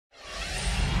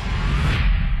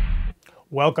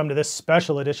Welcome to this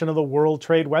special edition of the World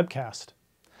Trade Webcast.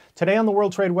 Today on the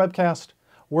World Trade Webcast,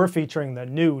 we're featuring the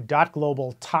new Dot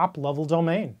Global top-level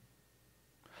domain.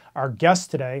 Our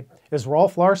guest today is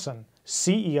Rolf Larsen,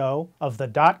 CEO of the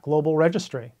Dot Global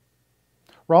Registry.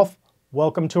 Rolf,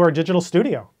 welcome to our digital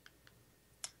studio.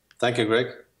 Thank you, Greg.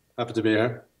 Happy to be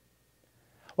here.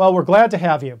 Well, we're glad to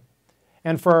have you.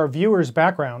 And for our viewers'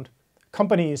 background,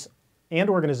 companies and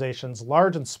organizations,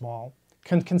 large and small,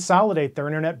 can consolidate their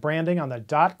internet branding on the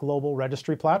Dot Global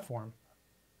Registry platform.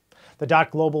 The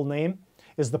Dot Global name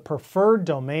is the preferred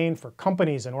domain for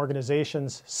companies and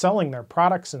organizations selling their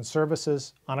products and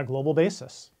services on a global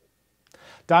basis.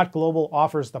 Dot Global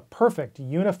offers the perfect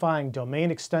unifying domain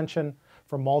extension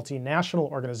for multinational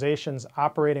organizations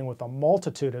operating with a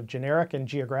multitude of generic and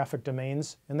geographic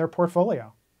domains in their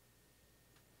portfolio.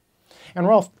 And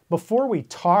Rolf, before we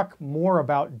talk more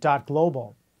about Dot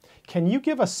Global, can you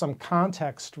give us some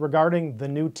context regarding the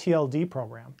new TLD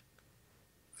program?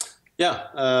 Yeah,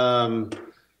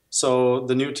 so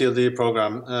the new TLD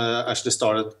program actually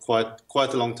started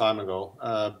quite a long time ago,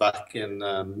 back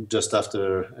in just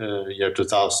after year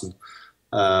 2000,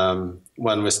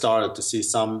 when we started to see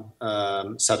some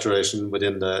saturation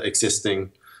within the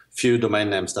existing few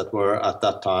domain names that were at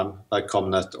that time, like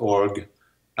 .com.net.org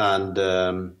and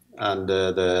the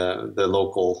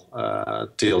local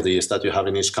TLDs that you have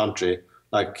in each country,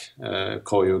 like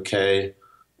 .co.uk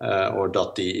or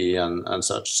 .de and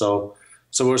such. So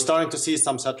we're starting to see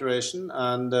some saturation,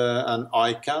 and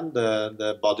ICANN,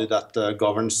 the body that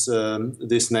governs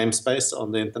this namespace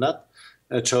on the internet,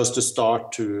 chose to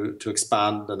start to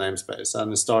expand the namespace,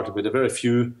 and it started with a very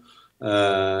few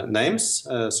names.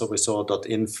 So we saw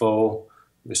 .info,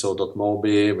 we saw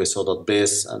 .mobi, we saw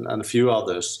 .biz, and a few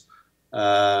others.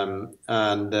 Over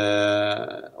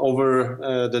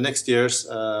the next years,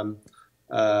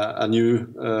 a new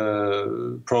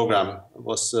program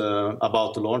was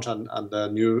about to launch, and the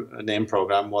new name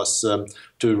program was to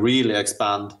really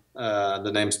expand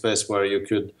the namespace, where you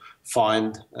could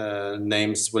find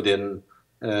names within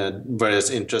various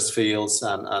interest fields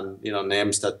and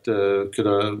names that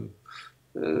could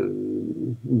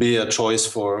be a choice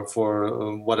for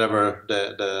whatever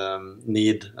the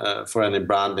need for any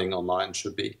branding online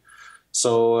should be.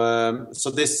 So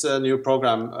this new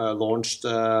program launched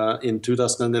in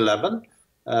 2011.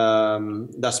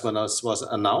 That's when it was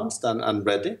announced and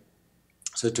ready.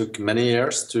 So it took many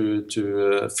years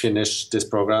to finish this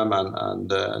program and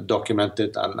document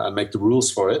it and make the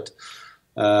rules for it.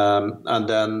 And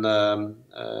then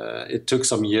it took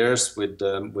some years with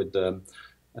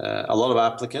a lot of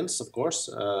applicants, of course,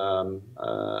 and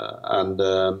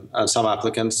some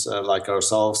applicants like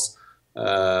ourselves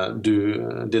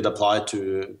did apply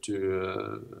to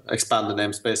expand the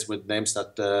namespace with names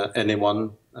that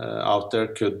anyone out there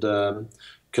could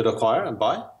acquire and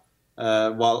buy,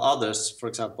 while others, for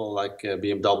example, like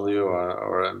BMW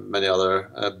or many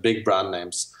other big brand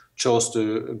names, chose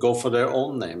to go for their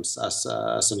own names as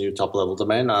a new top-level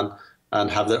domain and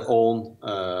have their own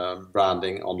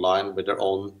branding online with their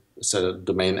own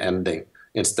domain ending.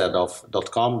 Instead of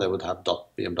 .com, they would have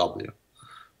 .bmw.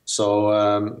 So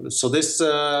this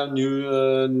new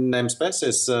namespace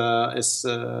is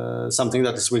something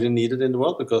that is really needed in the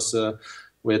world, because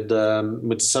with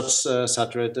such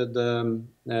saturated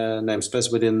namespace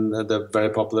within the very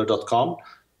popular .com,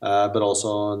 but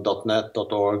also .net,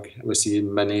 .org, we see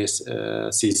many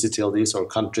CCTLDs or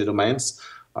country domains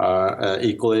are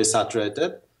equally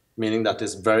saturated, meaning that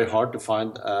it's very hard to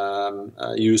find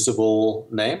a usable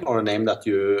name or a name that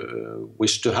you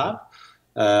wish to have.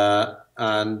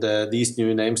 And these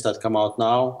new names that come out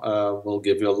now will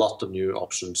give you a lot of new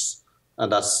options,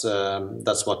 and that's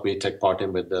what we take part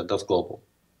in with Dot Global.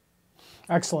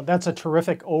 Excellent. That's a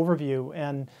terrific overview.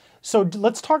 And so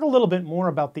let's talk a little bit more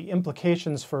about the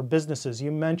implications for businesses.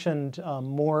 You mentioned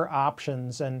more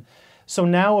options, and so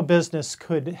now a business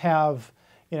could have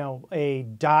a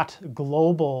Dot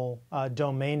Global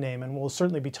domain name, and we'll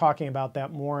certainly be talking about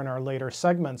that more in our later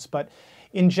segments. But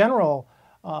in general,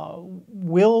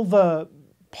 will the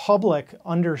public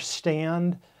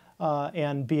understand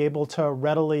and be able to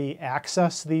readily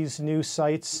access these new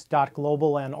sites, Dot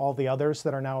Global and all the others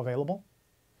that are now available?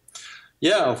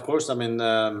 Yeah, of course. I mean,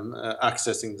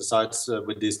 accessing the sites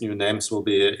with these new names will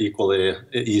be equally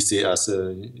easy as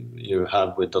you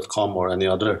have with .com or any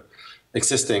other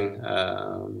existing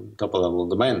top-level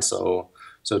domain. So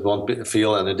it won't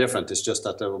feel any different. It's just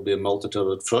that there will be a multitude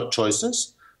of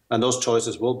choices, and those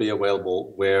choices will be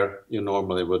available where you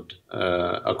normally would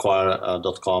acquire a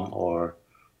 .com or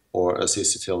a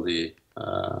CCTLD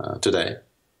today.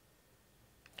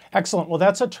 Excellent. Well,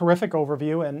 that's a terrific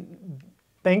overview, and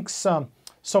thanks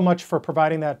so much for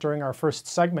providing that during our first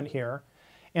segment here.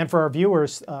 And for our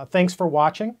viewers, thanks for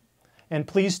watching. And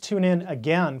please tune in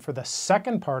again for the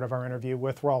second part of our interview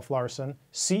with Rolf Larsen,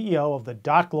 CEO of the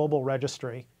Dot Global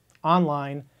Registry,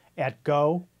 online at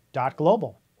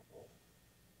go.global.